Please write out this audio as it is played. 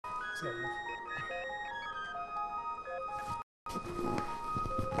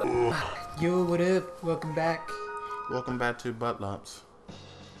Yo, what up? Welcome back. Welcome back to Butt Lumps.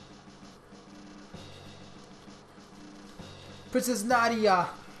 Princess Nadia!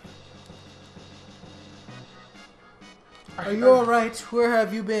 Are you alright? Where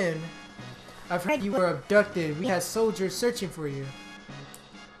have you been? I've heard you were abducted. We had soldiers searching for you.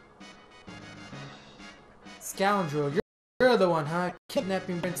 Scoundrel, you're the one, huh?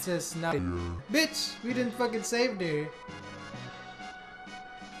 Kidnapping Princess Nadia. Bitch, we didn't fucking save her.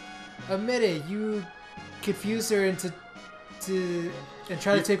 Admit it, you confused her and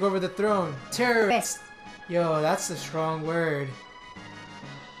try to take over the throne. Terrorist! Yo, that's a strong word.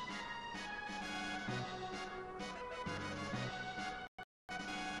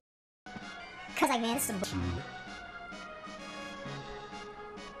 Cause I ran some.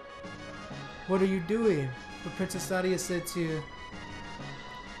 What are you doing? But Princess Nadia said to...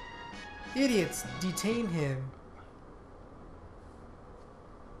 Idiots, detain him.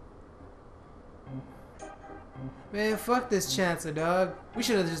 Man, fuck this Chancellor, dog. We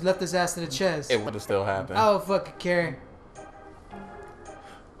should have just left his ass in the chest. It would have still happened. I don't fucking care.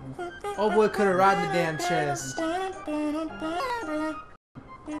 Old boy could have ridden the damn chest.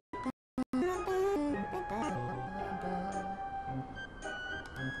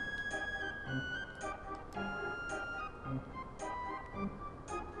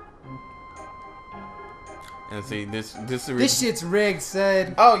 And see, this shit's rigged,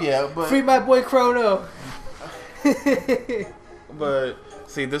 son. Oh yeah, but free my boy Chrono. But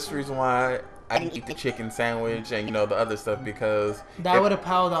see, this is the reason why I didn't eat the chicken sandwich and the other stuff, because that would have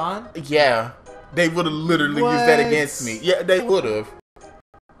piled on. Yeah, they would have literally used that against me. Yeah, they would have.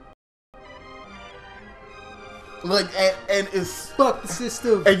 Like, and it's fuck the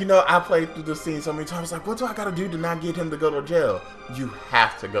system. And I played through the scene so many times. Like, what do I gotta do to not get him to go to jail? You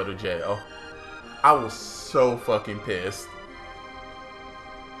have to go to jail. I was so fucking pissed.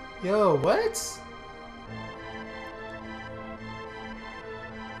 Yo, what?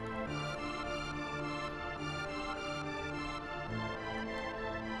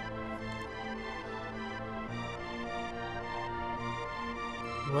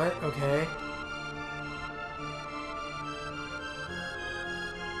 What? Okay.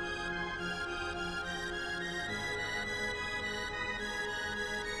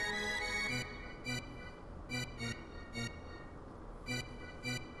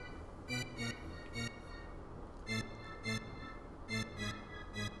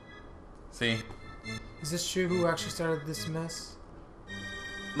 See? Is this true? Who actually started this mess?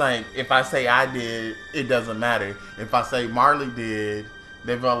 Like, if I say I did, it doesn't matter. If I say Marley did,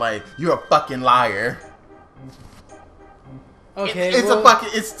 they feel like, you're a fucking liar. Okay,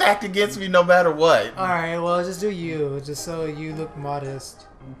 it's stacked against me no matter what. Alright, well, just do you, just so you look modest.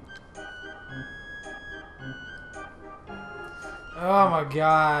 Oh my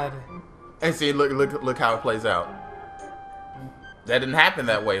god. And see, look how it plays out. That didn't happen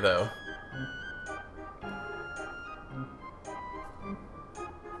that way, though.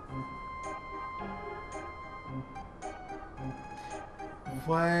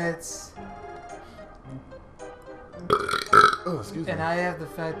 What? Oh, excuse me. And I have the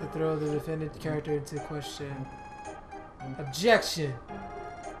fact to throw the defendant character into question. Objection.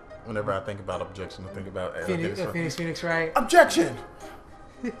 Whenever I think about objection, I think about Phoenix, right? Objection.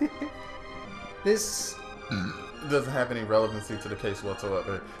 This doesn't have any relevancy to the case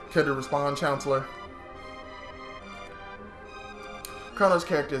whatsoever. Could you respond, Chancellor? Chrono's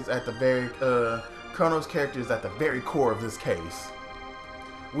character is at the very core of this case.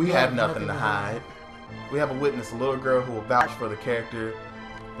 We have nothing to hide. We have a witness, a little girl who will vouch for the character.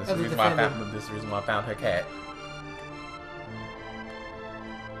 This is the reason why I found her cat.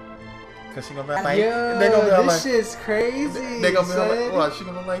 Cause she gonna be like, yo, they gonna be this shit's crazy. They gonna be like, well, she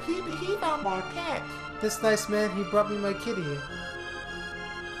gonna be like, he found my cat. This nice man, he brought me my kitty.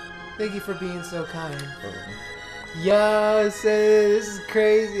 Thank you for being so kind. Yo, this is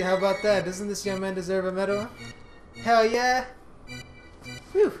crazy. How about that? Doesn't this young man deserve a medal? Hell yeah.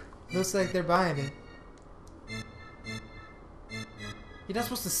 Whew. Looks like they're buying it. You're not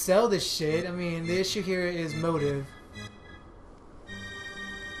supposed to sell this shit. I mean, the issue here is motive.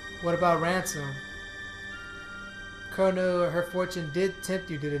 What about ransom? Chrono, her fortune did tempt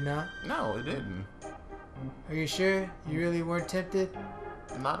you, did it not? No, it didn't. Are you sure? You really weren't tempted?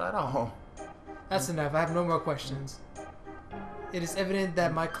 Not at all. That's enough. I have no more questions. It is evident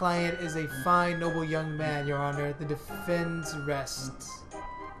that my client is a fine, noble young man, Your Honor. The defense rests.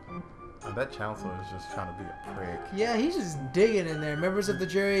 That chancellor is just trying to be a prick. Yeah, he's just digging in there. Members of the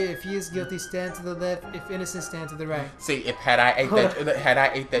jury, if he is guilty, stand to the left. If innocent, stand to the right. See, if had I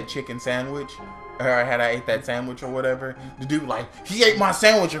ate that chicken sandwich, or had I ate that sandwich or whatever, the dude like he ate my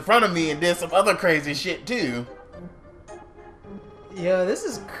sandwich in front of me and did some other crazy shit too. Yo, this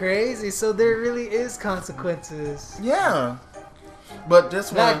is crazy. So there really is consequences. Yeah, but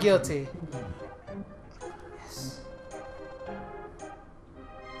this one Not guilty. Yes.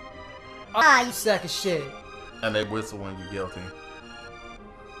 Ah, you sack of shit. And they whistle when you're guilty.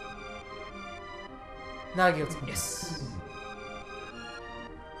 Not guilty. Yes.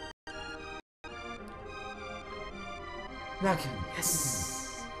 Not guilty.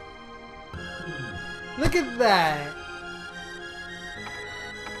 Yes. Look at that.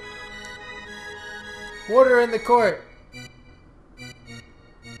 Order in the court.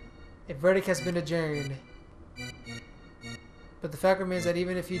 A verdict has been adjourned. But the fact remains that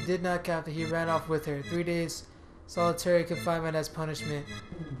even if he did not count that he ran off with her, 3 days solitary confinement as punishment.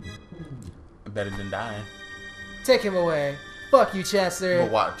 Better than dying. Take him away. Fuck you, Chancellor.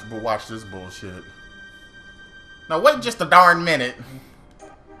 But watch this bullshit. Now wait just a darn minute.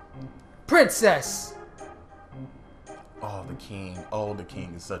 Princess. Oh, the king. Oh, the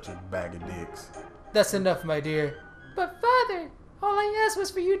king is such a bag of dicks. That's enough, my dear. But father, all I asked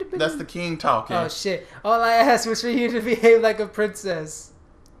was for you to be... That's the king talking. Oh shit. All I asked was for you to behave like a princess.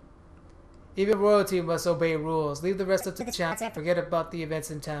 Even royalty must obey rules. Leave the rest up to the chance. Forget about the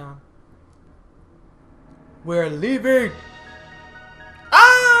events in town. We're leaving!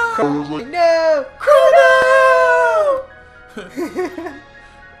 Ah! No! Chrono!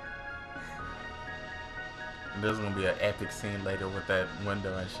 There's gonna be an epic scene later with that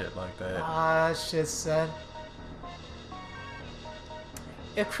window and shit like that. Ah, shit, son.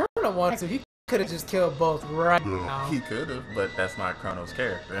 If Chrono wanted to, he could have just killed both right now. He could have, but that's not Chrono's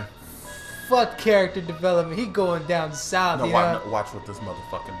character. Fuck character development. He going down south, No, you watch, know? watch what this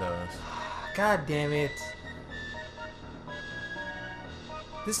motherfucker does. God damn it.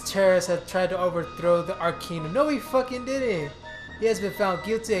 This terrorist has tried to overthrow the Arcanum. No, he fucking didn't. He has been found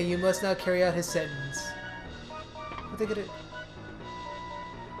guilty and you must now carry out his sentence. What they gonna...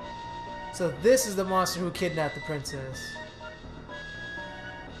 So this is the monster who kidnapped the princess.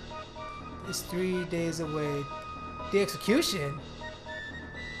 It's 3 days away. The execution?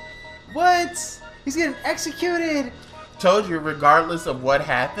 What? He's getting executed! Told you, regardless of what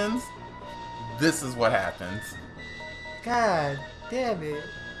happens, this is what happens. God damn it.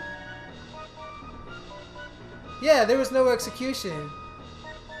 Yeah, there was no execution.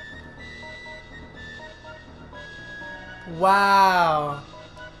 Wow.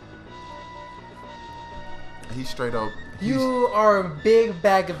 He straight up... You are a big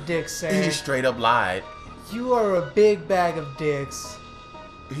bag of dicks, sir. He straight up lied. You are a big bag of dicks.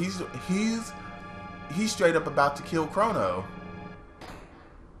 He's straight up about to kill Chrono.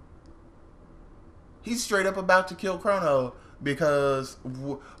 He's straight up about to kill Chrono because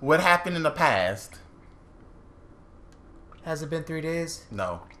what happened in the past? Has it been 3 days?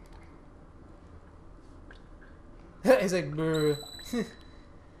 No. He's like, brr.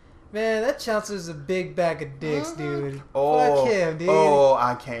 Man, that Chancellor's a big bag of dicks, dude. Oh, fuck him, dude. Oh,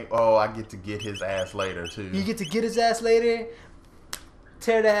 I can't. Oh, I get to get his ass later too. You get to get his ass later?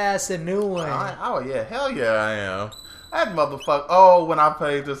 Tear the ass a new one. Oh yeah, hell yeah, I am. That motherfucker. Oh, when I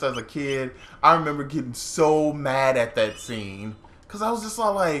played this as a kid, I remember getting so mad at that scene because I was just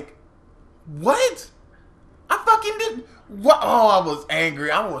all like, "What? I fucking did what?" Oh, I was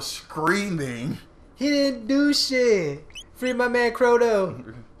angry. I was screaming. He didn't do shit. Free my man Chrono.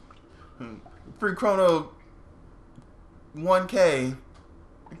 Free Chrono 1K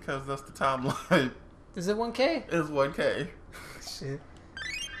because that's the timeline. Is it 1K? It's 1K. Shit.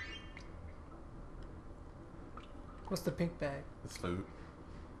 What's the pink bag? It's food.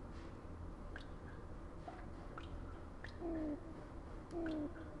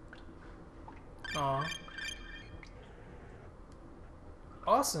 Aw.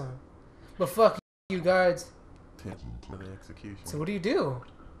 Awesome. But fuck you guards. For the execution. So what do you do?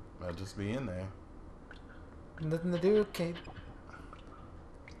 I'll just be in there. Nothing to do? Okay.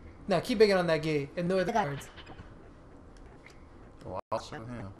 Now keep banging on that gate. Ignore the guards. Oh, I'll show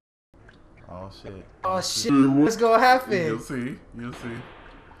him. Oh shit. Oh shit. What's gonna happen? You'll see. You'll see.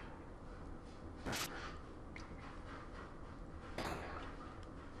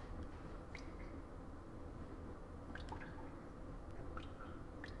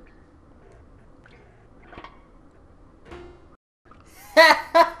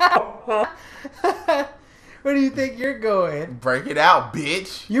 Where do you think you're going? Break it out,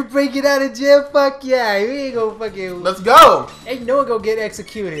 bitch. You break it out of jail? Fuck yeah. You ain't gonna fucking... Let's go. Ain't no one gonna get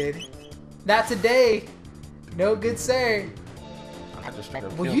executed. Not today. No good, sir. I just tried to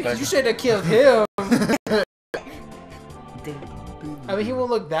Well, kill you should have killed him. that- I mean, he won't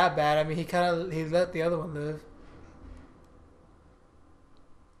look that bad. I mean, he let the other one live.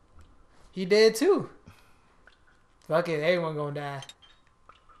 He did too. Fuck it, everyone gonna die.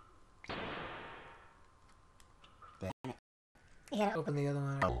 Yeah. Open the other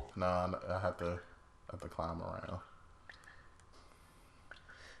one. Oh, no, I have to climb around.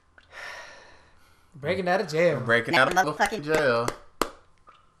 Breaking out of jail. Breaking out of motherfucking jail.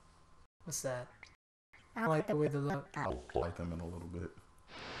 What's that? I don't like the way they look. I'll like them in a little bit.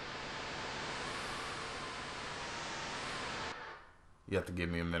 You have to give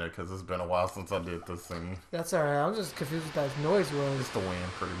me a minute because it's been a while since I did this scene. That's alright. I'm just confused what that noise was. It's the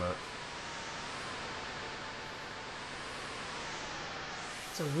wind, pretty much.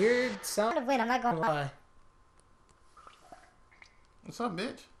 It's a weird sound. Wait, I'm not going to lie. Why? What's up,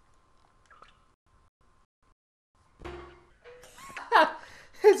 bitch?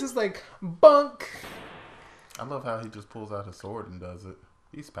 It's just like bunk. I love how he just pulls out his sword and does it.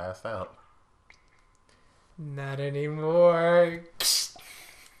 He's passed out. Not anymore.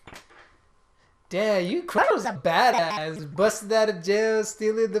 Damn, you Chrono's a badass. Busted out of jail,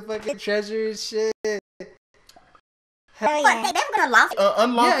 stealing the fucking treasure and shit. Hell yeah. They were going to laugh.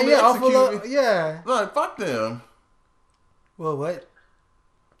 Unlawfully execute me. Yeah. Like, fuck them. Well, what?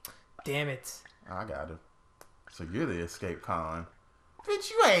 Damn it. I got it. So you're the escape con.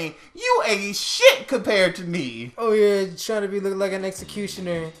 Bitch, you ain't shit compared to me. Oh, you're trying to look like an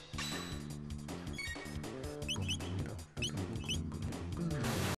executioner.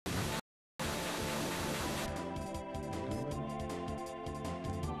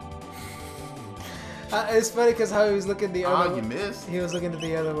 It's funny because how he was looking the other way. You missed. He was looking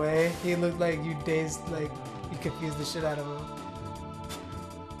the other way. He looked like you dazed, like you confused the shit out of him.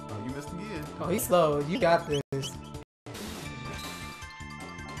 Oh, you missed again. Oh, he's slow. You got this.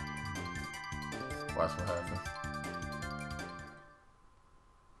 Watch what happens.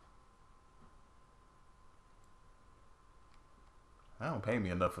 They don't pay me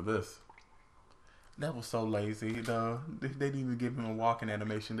enough for this. That was so lazy, though. They didn't even give him a walking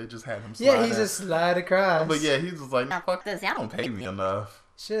animation. They just had him slide. Yeah, he just slide across. But yeah, he's just like, nah, fuck this. Y'all don't pay me enough.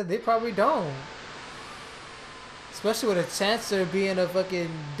 Shit, they probably don't. Especially with a Chancellor being a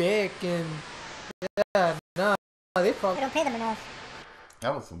fucking dick and yeah, no, they probably They don't pay them enough.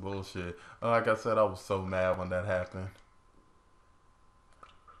 That was some bullshit. Like I said, I was so mad when that happened.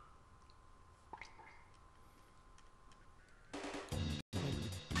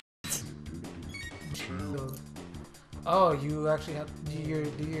 Oh, you actually have to do your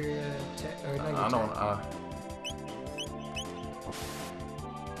or not your I don't.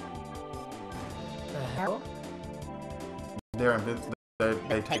 the hell? They're invincible.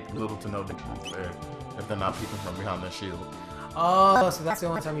 They take little to no damage if they're not peeking from behind their shield. Oh, so that's the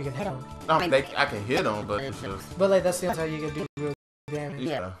only time you can hit them. I mean, I can hit them, but it's just. But like that's the only time you can do real damage.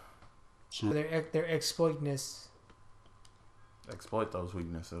 Yeah. So they're exploitness. Exploit those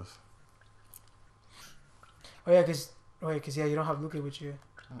weaknesses. Oh yeah, cause yeah, you don't have Luca with you.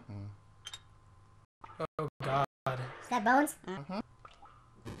 Oh god. Is that Bones?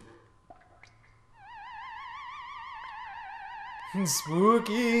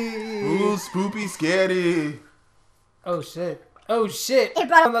 Spooky. Ooh, spoopy, scary. Oh shit. Oh shit. It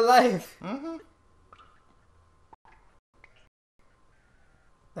brought him alive.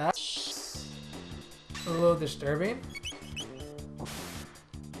 That's a little disturbing.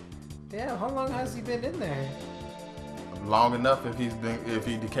 Damn, how long has he been in there? Long enough if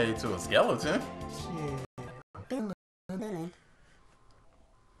he decayed to a skeleton. Shit. God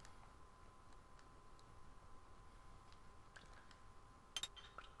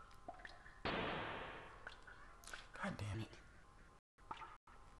damn it.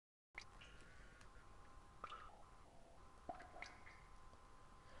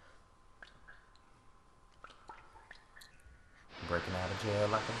 Breaking out of jail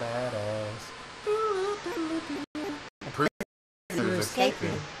like a badass. You're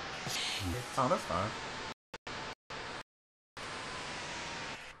escaping. Oh, that's fine.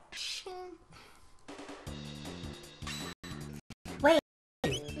 Wait.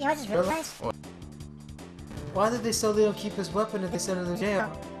 You know, I just realized. Why did they so they don't keep his weapon if they sent him to jail?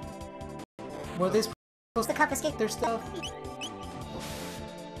 Were they supposed To confiscate their stuff?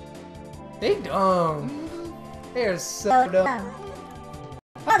 They dumb. They are so dumb.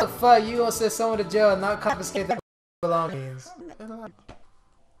 How the fuck you gonna send someone to jail and not confiscate their belongings?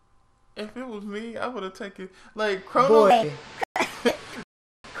 If it was me, I would have taken like Chrono. Boy,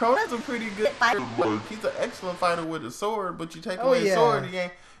 Chrono's a pretty good fighter. He's an excellent fighter with a sword, but you take away his sword, he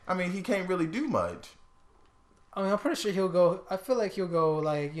ain't. I mean, he can't really do much. I mean, I'm pretty sure he'll go. I feel like he'll go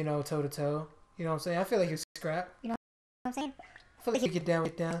like toe to toe. You know what I'm saying? I feel like he'll scrap. You know what I'm saying? I feel like he'll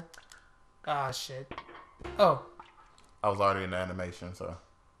get down. Ah, shit. Oh. I was already in the animation, so.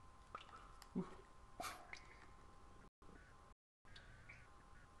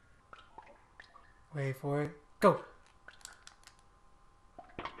 Wait for it. Go.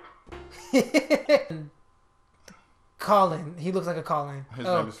 Colin. He looks like a Colin. His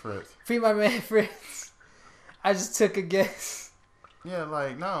name is Fritz. Free my man Fritz. I just took a guess. Yeah,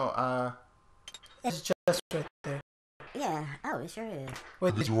 like, no, It's just right there. Yeah. Oh, it sure is.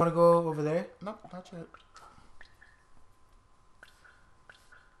 Wait, did you want to go over there? nope, not yet.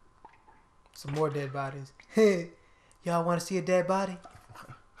 Some more dead bodies. Y'all want to see a dead body?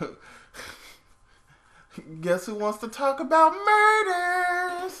 Guess who wants to talk about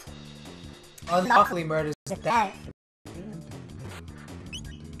murders? Unlawfully murders. That.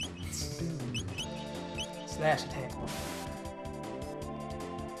 Slash attack.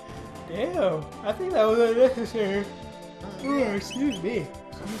 Damn, I think that was unnecessary. Excuse me.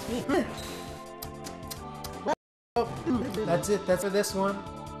 That's it. That's for this one.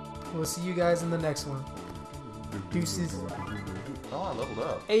 We'll see you guys in the next one. Deuces. Oh, I leveled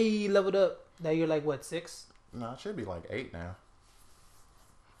up. Hey, leveled up. Now you're like what, 6? No, I should be like 8 now.